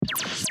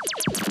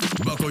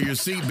Buckle your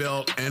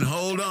seatbelt and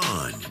hold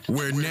on,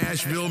 where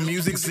Nashville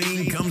music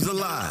scene comes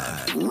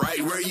alive, right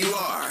where you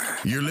are.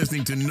 You're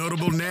listening to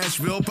Notable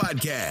Nashville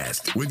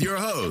Podcast with your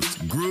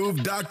host,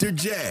 Groove Dr.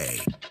 J.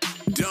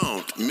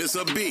 Don't miss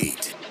a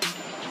beat.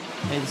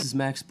 Hey, this is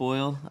Max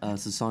Boyle.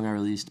 It's a song I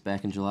released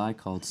back in July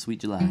called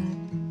Sweet July.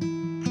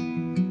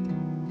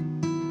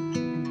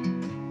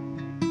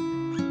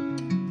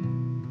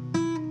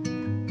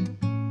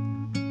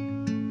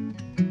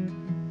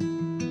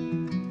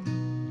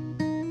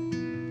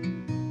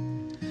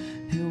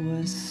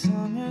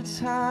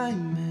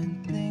 Time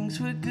and things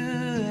were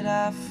good.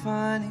 I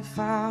finally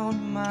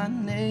found my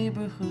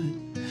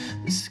neighborhood.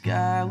 The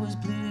sky was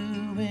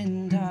blue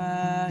and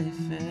I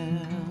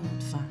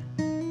felt fine.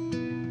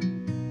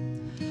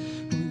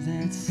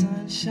 That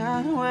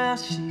sunshine, well,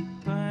 she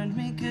burned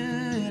me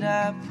good.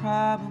 I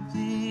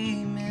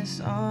probably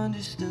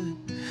misunderstood,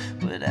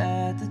 but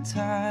at the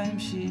time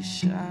she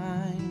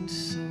shined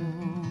so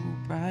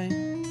bright.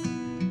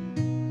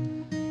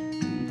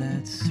 And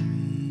that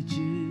sweet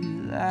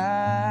July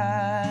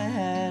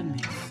had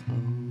me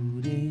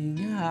floating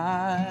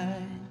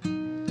high.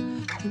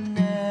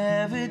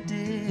 Never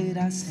did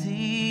I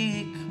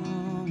see it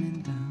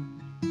coming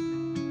down.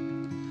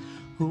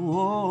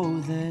 Oh,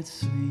 that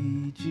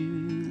sweet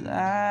July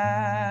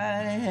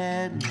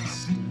had me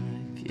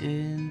stuck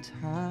in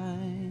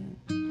time.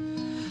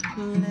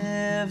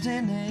 Lived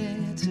in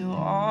it till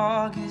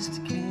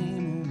August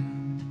came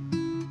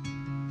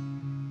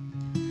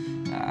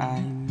around. I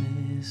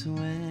miss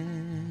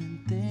when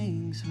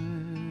things were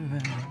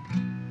right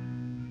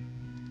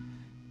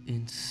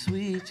in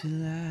sweet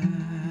July.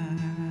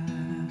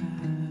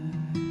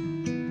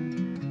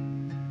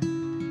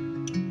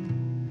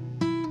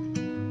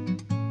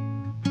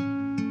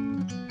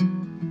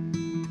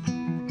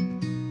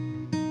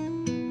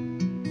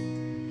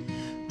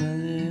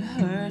 Well, it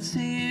hurts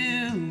that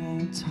you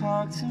won't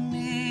talk to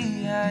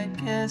me. I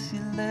guess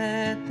you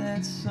let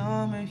that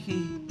summer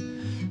heat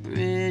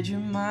rid your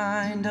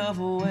mind of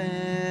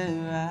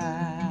where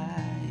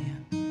I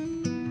am.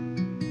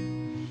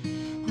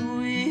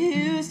 We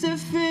used to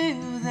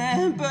feel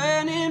that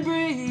burning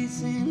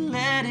breeze and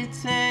let it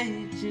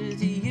take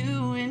just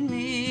you and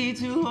me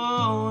to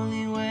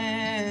only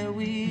where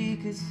we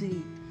could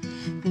see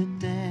the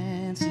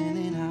dancing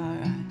in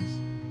our eyes.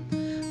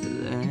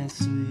 That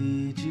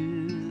sweet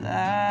July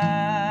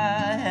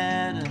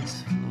had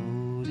us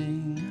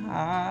floating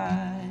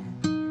high.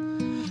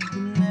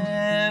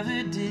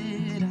 Never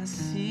did I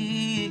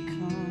see it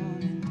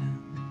coming down.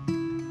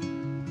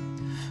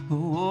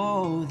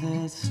 Oh,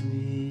 that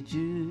sweet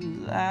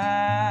July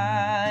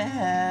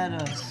had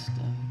us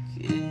stuck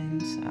in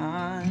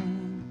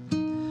time.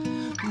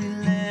 We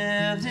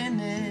lived in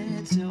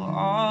it till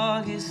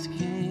August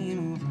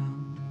came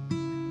around.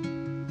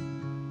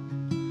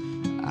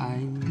 I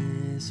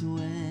miss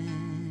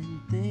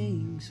when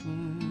things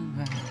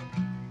were right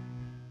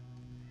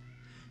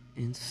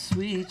in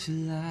sweet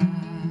July.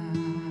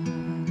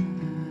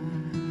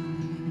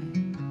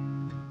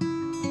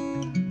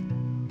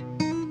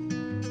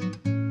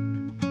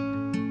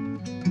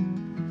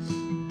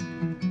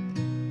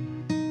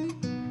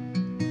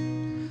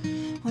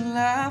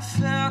 I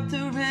felt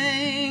the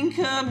rain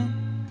coming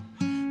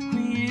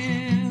when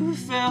you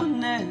felt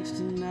next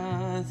to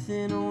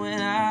nothing.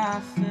 When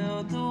I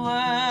felt the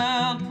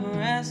world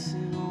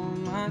pressing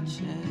on my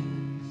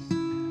chest.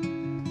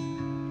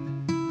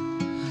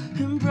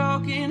 And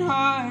broken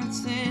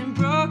hearts and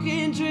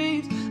broken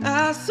dreams.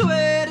 I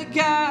swear to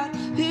God,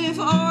 if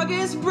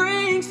August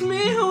brings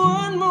me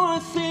one more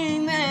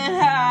thing that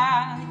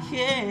I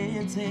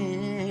can't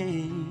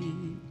take,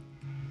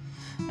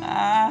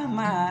 I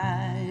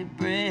might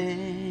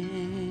break.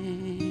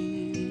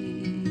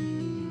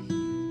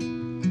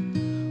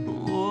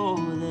 Oh,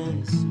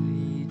 that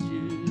sweet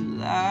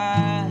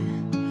July.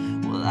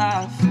 Well,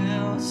 I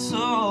felt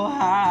so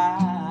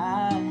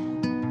high,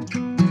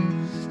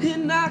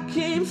 and I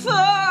came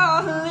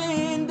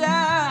falling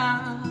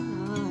down.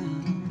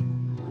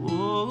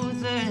 Oh,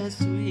 that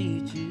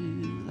sweet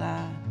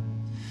July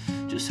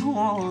just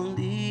won't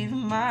leave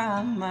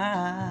my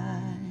mind.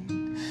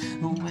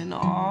 When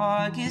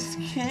August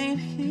came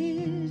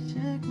here,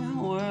 checked my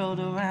world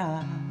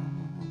around,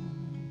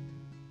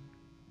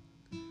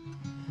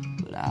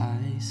 but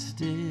I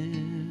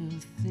still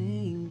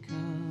think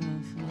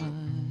of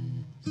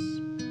us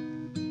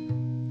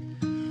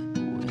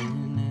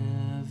when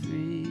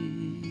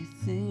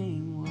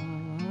everything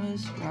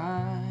was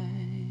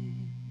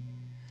right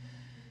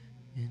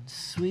in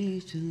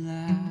sweet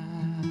July.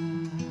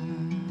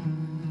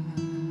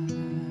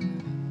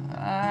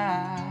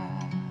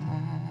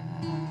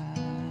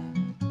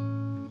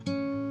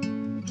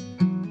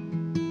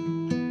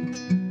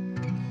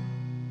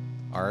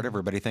 All right,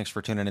 everybody. Thanks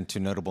for tuning into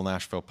Notable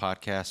Nashville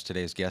Podcast.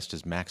 Today's guest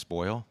is Max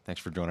Boyle.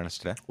 Thanks for joining us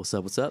today. What's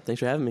up? What's up? Thanks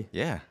for having me.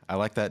 Yeah, I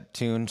like that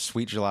tune,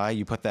 Sweet July.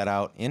 You put that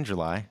out in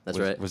July. That's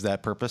right. Was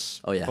that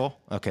purposeful? Oh, yeah.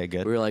 Okay,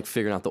 good. We were like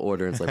figuring out the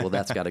order. And it's like, well,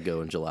 that's got to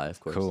go in July, of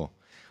course. Cool.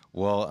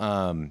 Well,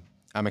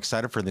 I'm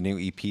excited for the new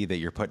EP that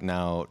you're putting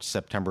out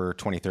September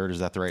 23rd. Is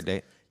that the right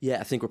date? Yeah,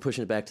 I think we're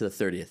pushing it back to the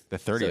 30th. The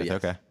 30th, So, yes.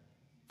 okay.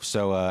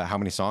 So how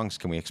many songs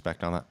can we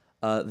expect on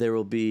that? There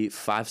will be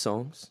 5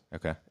 songs,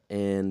 Okay.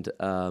 and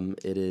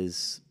it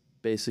is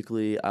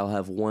basically I'll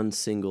have one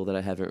single that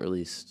I haven't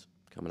released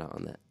coming out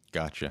on that.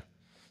 Gotcha.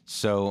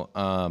 So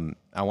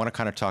I want to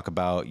kind of talk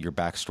about your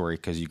backstory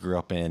because you grew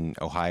up in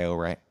Ohio,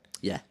 right?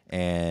 Yeah.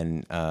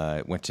 And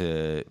went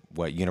to,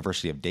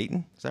 University of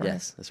Dayton? Is that right?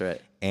 Yes, that's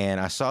right. And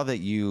I saw that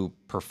you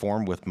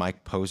performed with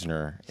Mike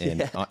Posner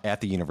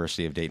at the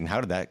University of Dayton.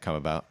 How did that come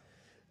about?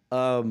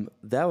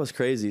 That was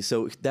crazy.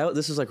 So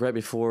this was like right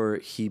before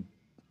he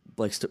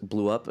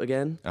blew up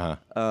again.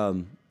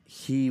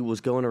 He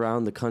was going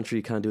around the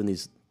country kind of doing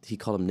these, he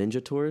called them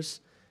ninja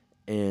tours.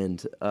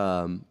 And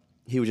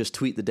he would just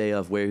tweet the day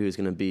of where he was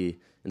going to be.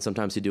 And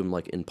sometimes he'd do them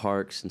like in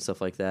parks and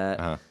stuff like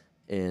that.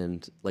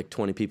 And like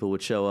 20 people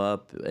would show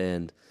up.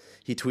 And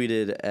he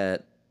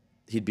tweeted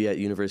he'd be at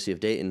University of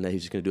Dayton that he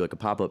was just going to do like a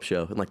pop-up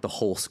show. And like the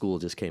whole school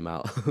just came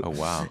out. Oh,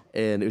 wow.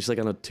 And it was like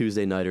on a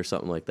Tuesday night or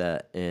something like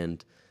that.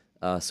 And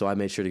so I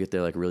made sure to get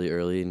there like really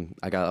early, and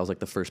I was like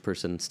the first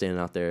person standing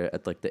out there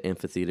at like the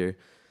amphitheater,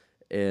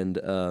 and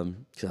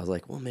cause I was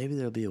like, well, maybe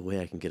there'll be a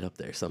way I can get up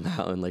there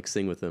somehow and like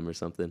sing with him or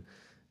something.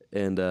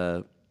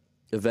 And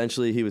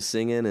eventually he was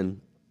singing,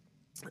 and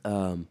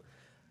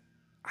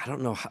I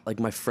don't know, like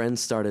my friends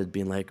started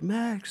being like,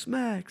 Max,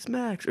 Max,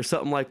 Max, or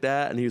something like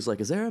that, and he was like,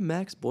 is there a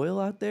Max Boyle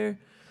out there? And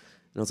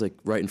I was like,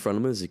 right in front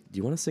of him, he was like, do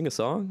you want to sing a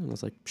song? And I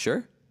was like,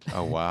 sure.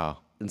 Oh, wow.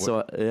 And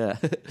yeah.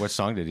 What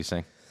song did he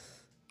sing?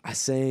 I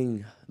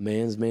sang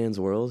Man's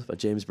World by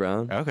James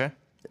Brown. Okay.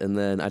 And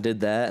then I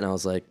did that, and I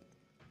was like,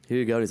 here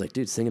you go. And he's like,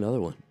 dude, sing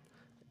another one.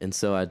 And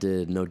so I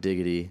did No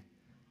Diggity,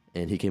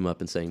 and he came up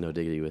and sang No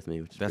Diggity with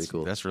me, which is pretty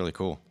cool. That's really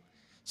cool.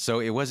 So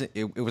it wasn't,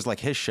 it was like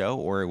his show,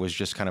 or it was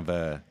just kind of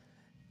it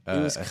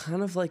was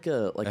kind of like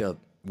a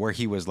where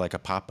he was like a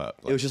pop-up.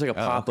 It was just like a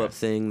pop-up okay.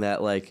 thing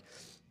that like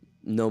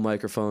no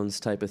microphones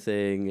type of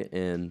thing,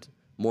 and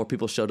more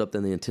people showed up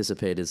than they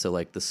anticipated. So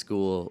like the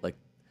school, like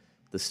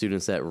the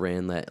students that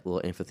ran that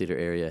little amphitheater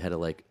area had to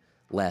like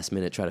last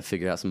minute try to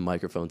figure out some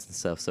microphones and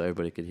stuff so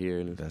everybody could hear.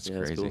 And that's yeah,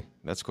 crazy. Cool.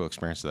 That's a cool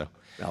experience though.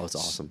 That was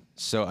awesome.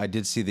 So I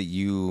did see that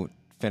you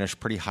finished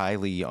pretty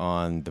highly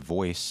on The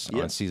Voice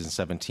on season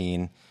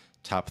 17,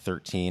 top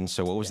 13.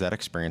 So what was that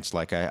experience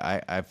like?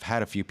 I've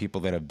had a few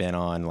people that have been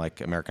on like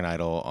American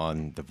Idol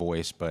on The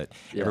Voice, but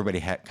everybody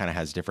kind of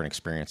has different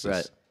experiences.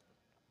 Right.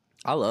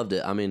 I loved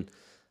it. I mean,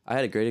 I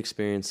had a great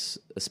experience,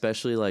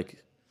 especially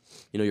like,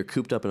 you know, you're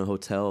cooped up in a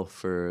hotel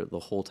for the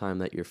whole time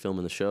that you're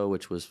filming the show,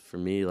 which was for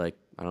me like,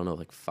 I don't know,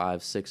 like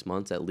 5-6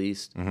 months at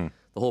least. Mm-hmm.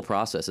 The whole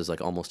process is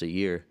like almost a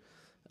year.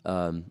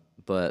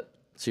 But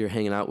so you're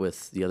hanging out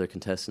with the other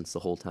contestants the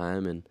whole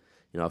time. And,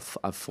 you know,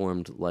 I've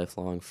formed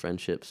lifelong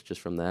friendships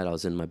just from that. I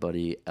was in my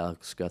buddy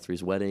Alex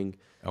Guthrie's wedding.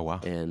 Oh,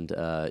 wow. And,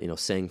 you know,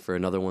 sang for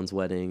another one's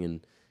wedding.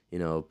 And, you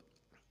know,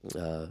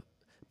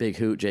 Big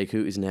Hoot, Jake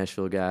Hoot, he's a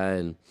Nashville guy.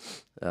 And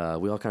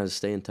we all kind of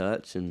stay in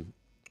touch. And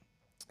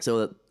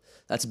so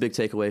that's a big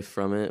takeaway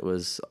from it,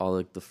 was all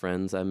like the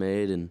friends I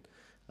made. And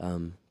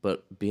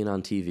but being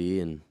on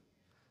TV and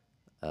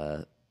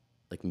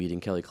like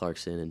meeting Kelly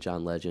Clarkson and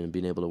John Legend and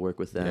being able to work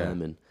with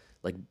them, and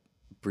like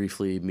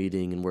briefly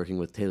meeting and working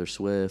with Taylor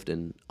Swift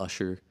and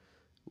Usher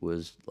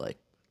was like,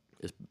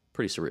 it's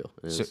pretty surreal.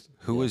 So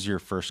who was your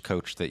first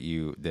coach that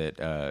you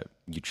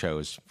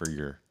chose for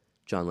your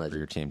John Legend, for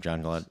your team?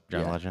 John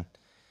Legend.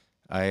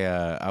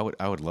 I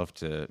would love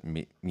to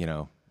meet, you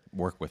know,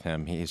 work with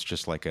him. He's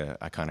just like a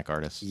iconic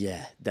artist.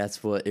 Yeah,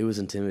 that's what it was,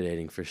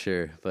 intimidating for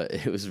sure, but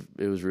it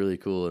was really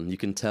cool, and you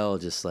can tell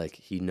just like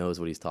he knows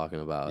what he's talking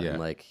about, and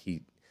like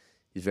he's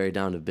very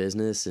down to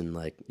business, and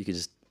like you could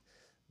just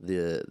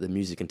the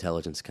music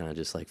intelligence kind of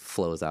just like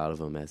flows out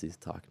of him as he's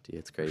talking to you.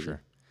 It's crazy.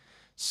 Sure.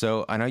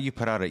 So I know you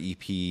put out an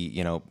EP.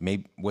 You know,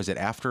 maybe was it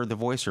after The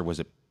Voice or was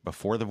it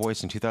before The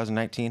Voice in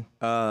 2019?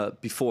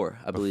 Before,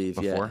 I believe.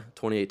 Before? Yeah,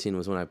 2018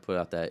 was when I put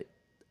out that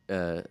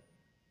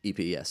EP.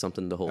 Yeah,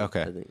 something to hold.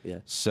 Okay. I think. Yeah.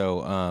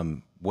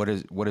 So, what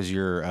is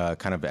your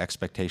kind of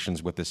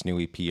expectations with this new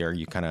EP? Are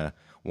you kind of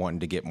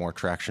wanting to get more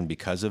traction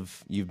because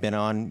of you've been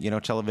on, you know,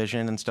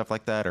 television and stuff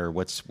like that, or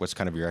what's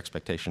kind of your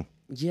expectation?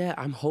 Yeah,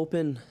 I'm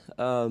hoping,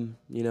 you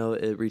know,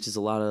 it reaches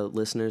a lot of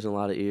listeners and a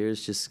lot of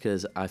ears, just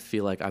because I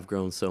feel like I've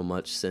grown so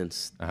much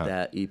since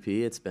that EP.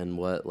 It's been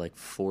like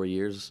 4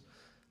 years,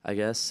 I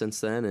guess, since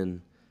then,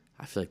 and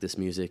I feel like this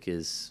music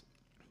is,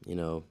 you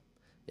know,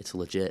 it's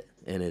legit,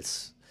 and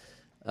it's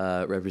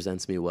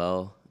represents me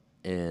well,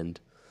 and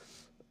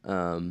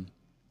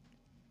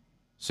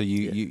so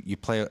you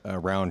play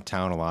around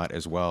town a lot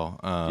as well.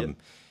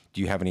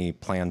 Do you have any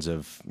plans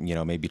of, you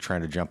know, maybe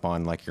trying to jump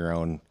on like your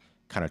own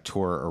kind of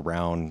tour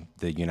around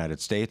the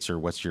United States, or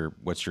what's your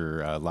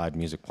live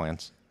music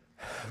plans?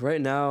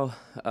 Right now,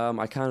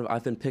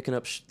 I've been picking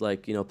up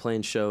like, you know,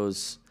 playing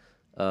shows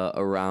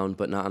around,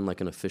 but not on like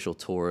an official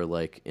tour,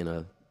 like in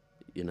a,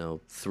 you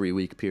know,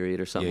 3-week period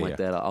or something like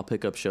that. I'll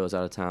pick up shows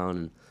out of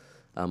town,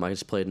 and I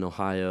just played in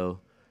Ohio,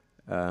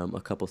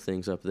 a couple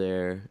things up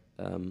there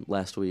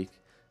last week,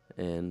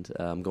 and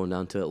I'm going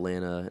down to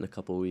Atlanta in a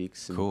couple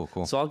weeks. And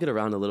Cool. So I'll get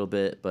around a little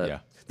bit, but Yeah.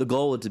 the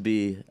goal would to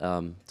be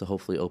to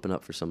hopefully open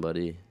up for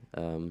somebody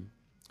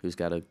who's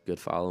got a good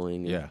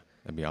following. Yeah,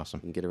 that'd be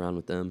awesome. And get around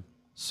with them.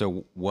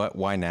 So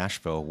why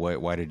Nashville?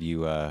 Why did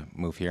you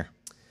move here?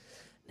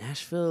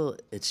 Nashville,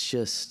 it's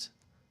just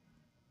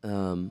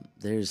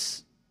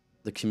there's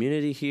the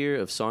community here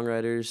of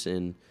songwriters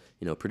and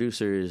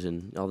producers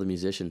and all the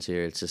musicians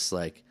here. It's just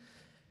like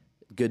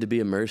good to be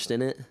immersed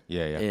in it.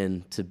 Yeah.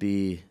 And to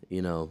be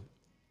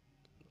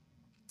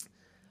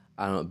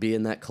I don't know, be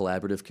in that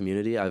collaborative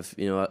community. I've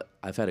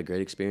had a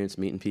great experience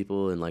meeting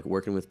people and like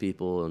working with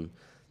people, and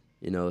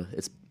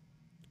it's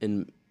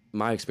in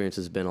my experience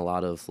has been a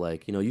lot of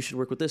like you should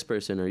work with this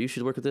person or you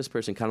should work with this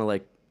person, kind of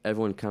like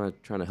everyone kind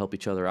of trying to help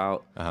each other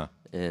out.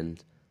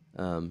 And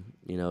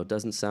it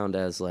doesn't sound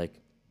as like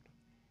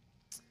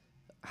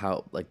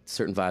how like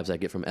certain vibes I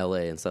get from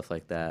LA and stuff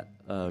like that.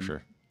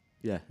 Sure.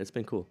 Yeah, it's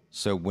been cool.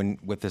 So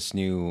with this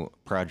new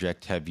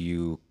project, have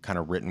you kind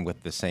of written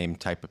with the same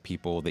type of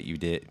people that you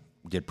did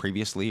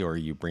previously, or are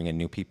you bring in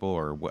new people,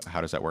 or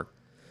how does that work?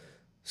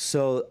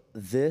 So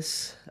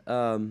this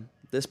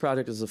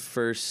project is the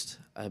first,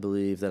 I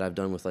believe, that I've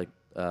done with like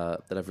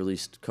that I've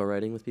released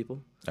co-writing with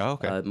people. Oh,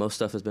 okay. Most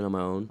stuff has been on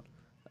my own,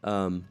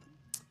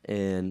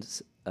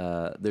 and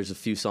there's a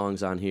few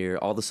songs on here.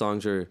 All the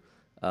songs are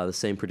the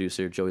same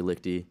producer, Joey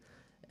Lichty,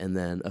 and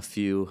then a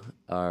few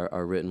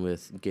are written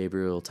with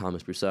Gabriel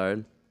Thomas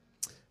Broussard,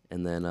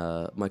 and then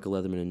Michael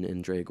Leatherman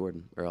and Dre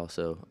Gordon are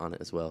also on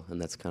it as well,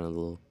 and that's kind of the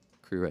little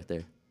crew right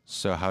there.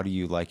 So how do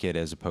you like it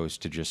as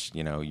opposed to just,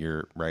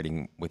 you're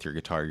writing with your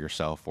guitar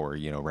yourself, or,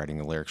 writing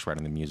the lyrics,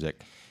 writing the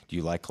music? Do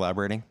you like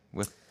collaborating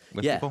with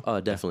people? Oh,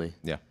 definitely.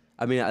 Yeah.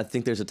 I mean, I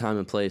think there's a time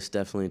and place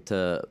definitely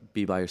to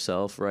be by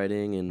yourself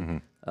writing,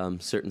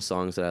 and certain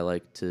songs that I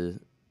like to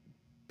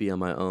be on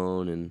my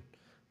own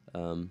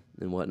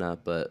and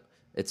whatnot. But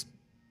it's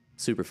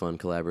super fun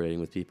collaborating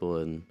with people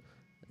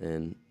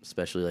and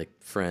especially like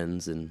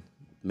friends and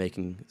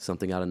making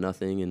something out of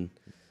nothing. And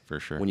For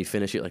sure. when you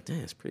finish it, like,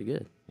 dang, it's pretty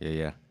good.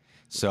 Yeah.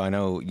 So I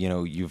know,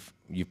 you've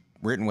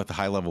written with the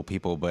high level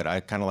people, but I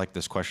kind of like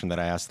this question that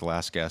I asked the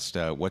last guest.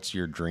 What's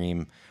your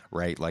dream,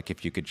 right? Like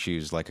if you could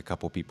choose like a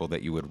couple people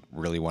that you would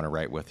really want to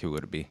write with, who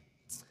would it be?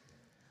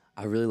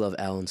 I really love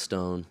Alan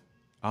Stone.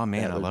 Oh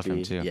man, I love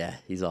him too. Yeah,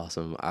 he's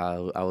awesome. I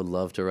would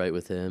love to write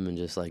with him and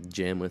just like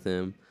jam with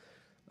him.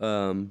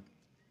 And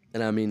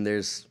I mean,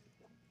 there's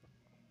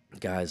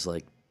guys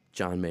like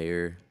John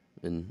Mayer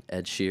and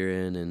Ed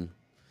Sheeran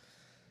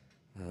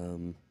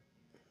and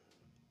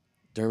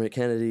Dermot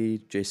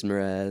Kennedy, Jason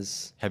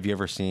Mraz. Have you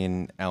ever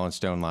seen Alan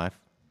Stone live?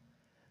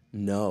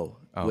 No,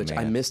 I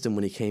man. missed him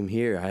when he came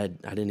here. I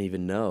didn't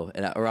even know,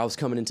 I was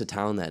coming into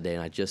town that day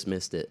and I just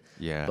missed it.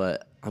 Yeah.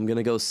 But I'm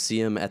gonna go see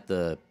him at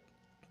the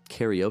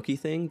karaoke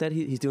thing that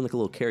he's doing, like a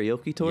little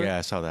karaoke tour. Yeah,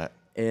 I saw that.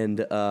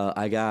 And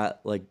I got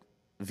like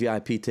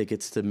VIP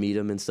tickets to meet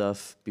him and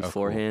stuff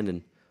beforehand,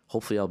 and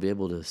hopefully I'll be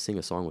able to sing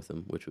a song with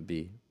him, which would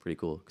be pretty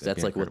cool. Because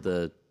that's like what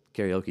the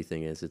karaoke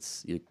thing is.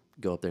 It's you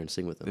go up there and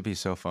sing with him. It'd be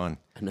so fun.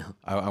 I know.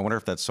 I wonder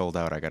if that's sold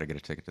out. I got to get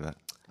a ticket to that.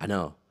 I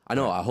know.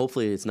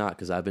 Hopefully it's not,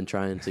 because I've been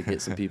trying to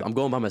get some people. I'm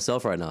going by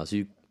myself right now, so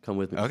you come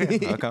with me.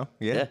 Okay, I'll come.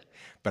 Yeah. Yeah.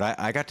 But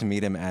I got to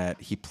meet him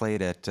he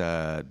played at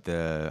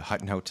the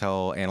Hutton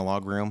Hotel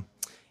Analog Room.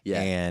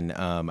 Yeah. And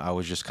I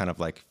was just kind of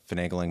like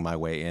finagling my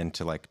way in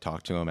to like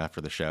talk to him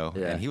after the show.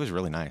 Yeah. And he was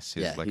really nice.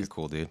 He's like a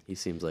cool dude. He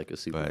seems like a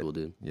super cool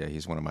dude. Yeah,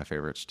 he's one of my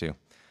favorites too.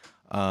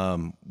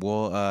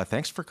 Well,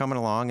 thanks for coming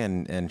along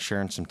and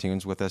sharing some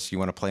tunes with us. You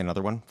want to play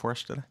another one for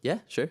us today? Yeah,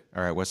 sure.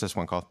 All right, what's this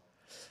one called?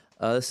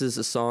 This is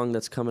a song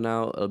that's coming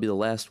out. It'll be the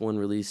last one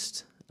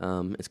released.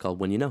 It's called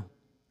When You Know.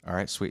 All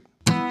right, sweet.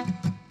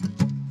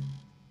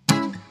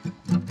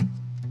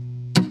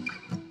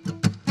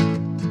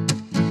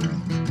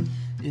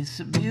 It's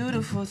a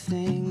beautiful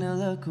thing to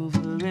look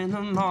over in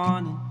the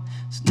morning,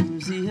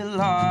 snooze the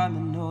alarm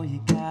and know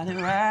you got it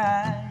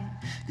right.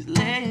 'Cause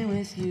laying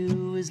with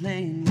you is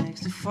laying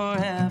next to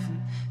forever.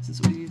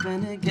 Since we've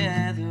been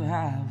together,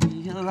 I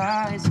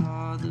realize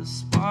all the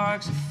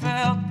sparks I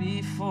felt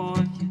before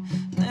you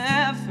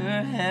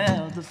never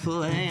held the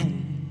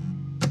flame.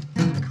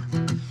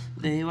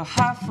 They were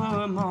hot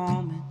for a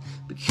moment,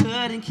 but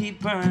couldn't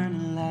keep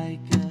burning like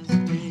us,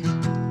 babe.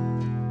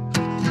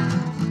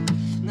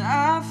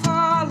 Now I'm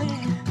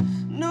falling,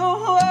 no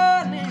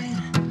warning.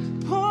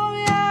 Pull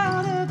me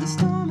out of the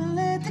storm and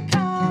let the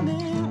calm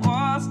in.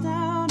 Walls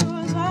down,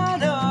 doors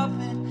wide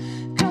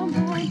open, come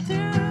on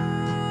through.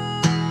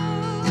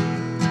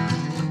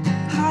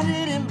 I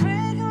didn't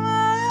break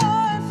my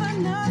heart for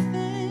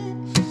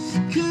nothing,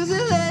 'cause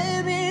it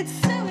led me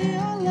to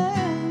your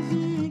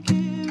loving,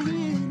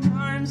 giving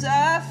arms.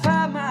 I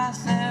found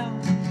myself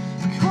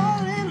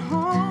calling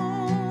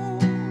home.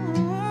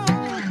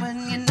 When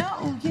you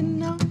know, you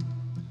know.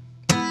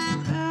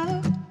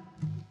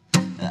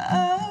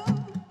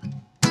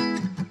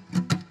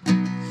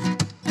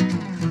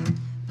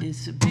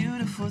 It's a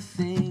beautiful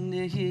thing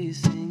to hear you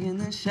sing in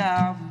the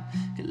shower.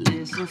 Could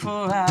listen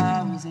for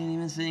hours, ain't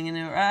even singing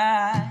it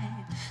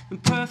right.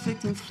 and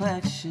perfect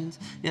inflections.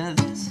 Yeah,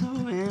 they're so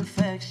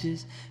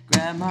infectious.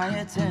 Grab my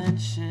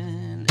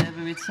attention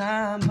every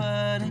time,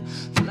 but it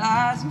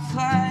flies and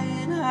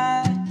flying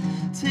high,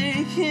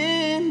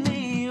 taking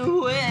me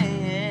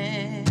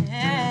away.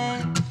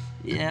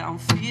 Yeah, I'm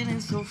feeling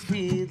so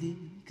freely,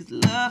 'cause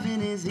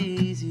loving is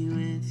easy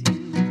with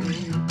you.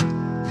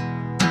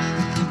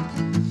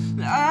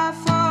 I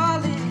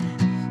fall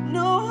in,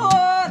 no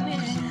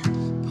warning.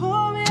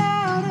 Pull me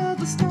out of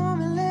the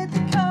storm and let the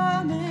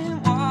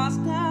coming walls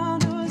down,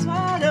 doors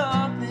wide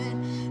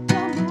open.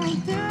 Come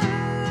on through.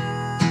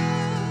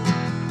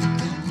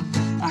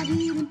 I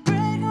didn't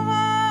break my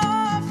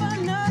heart for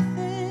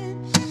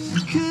nothing,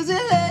 'cause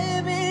it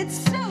led me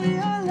to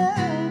your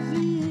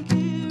lovely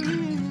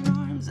caring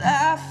arms.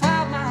 I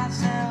found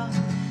myself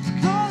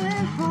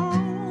calling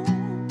home.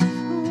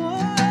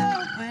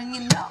 Whoa, when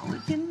you know.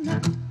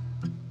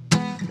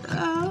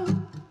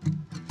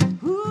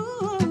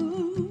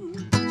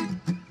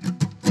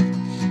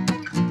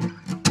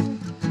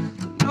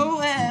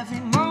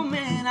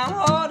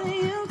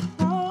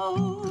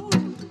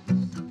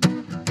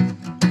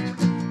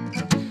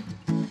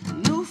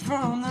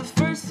 From the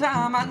first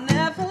time I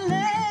never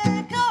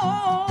let go.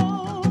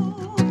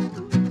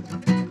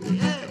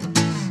 Yeah.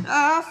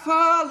 I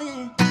fall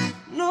in,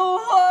 no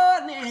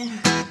warning.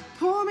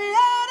 Pull me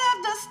out of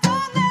the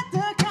storm, let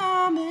the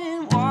coming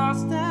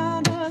walls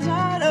down, doors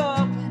wide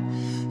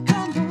open.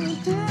 Come on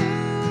through.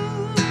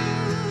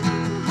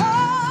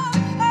 Oh,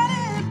 I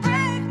didn't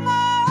break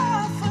my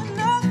heart for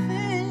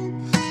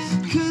nothing,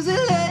 'cause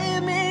it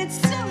led me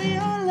to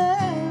your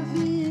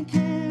loving,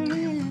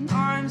 caring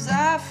arms. I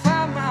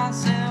found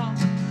myself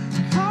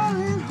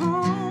calling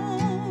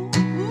home.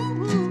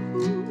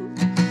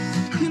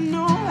 You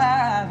know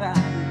I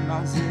found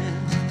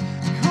myself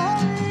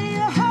calling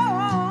you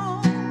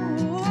home.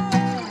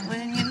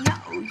 When you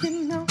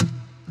know.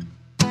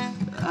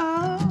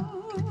 Oh.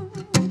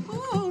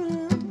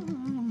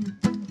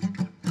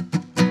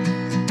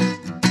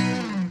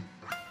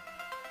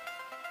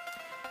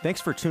 Thanks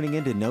for tuning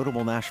in to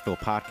Notable Nashville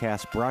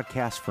Podcast,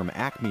 broadcast from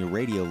Acme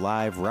Radio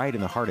Live, right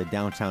in the heart of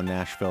downtown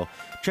Nashville.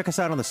 Check us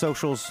out on the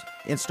socials,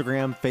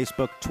 Instagram,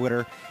 Facebook,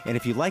 Twitter. And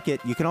if you like it,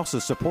 you can also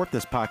support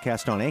this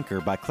podcast on Anchor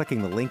by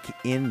clicking the link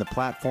in the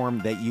platform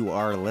that you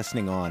are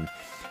listening on.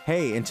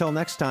 Hey, until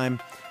next time,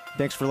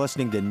 thanks for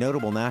listening to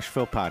Notable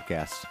Nashville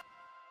Podcast.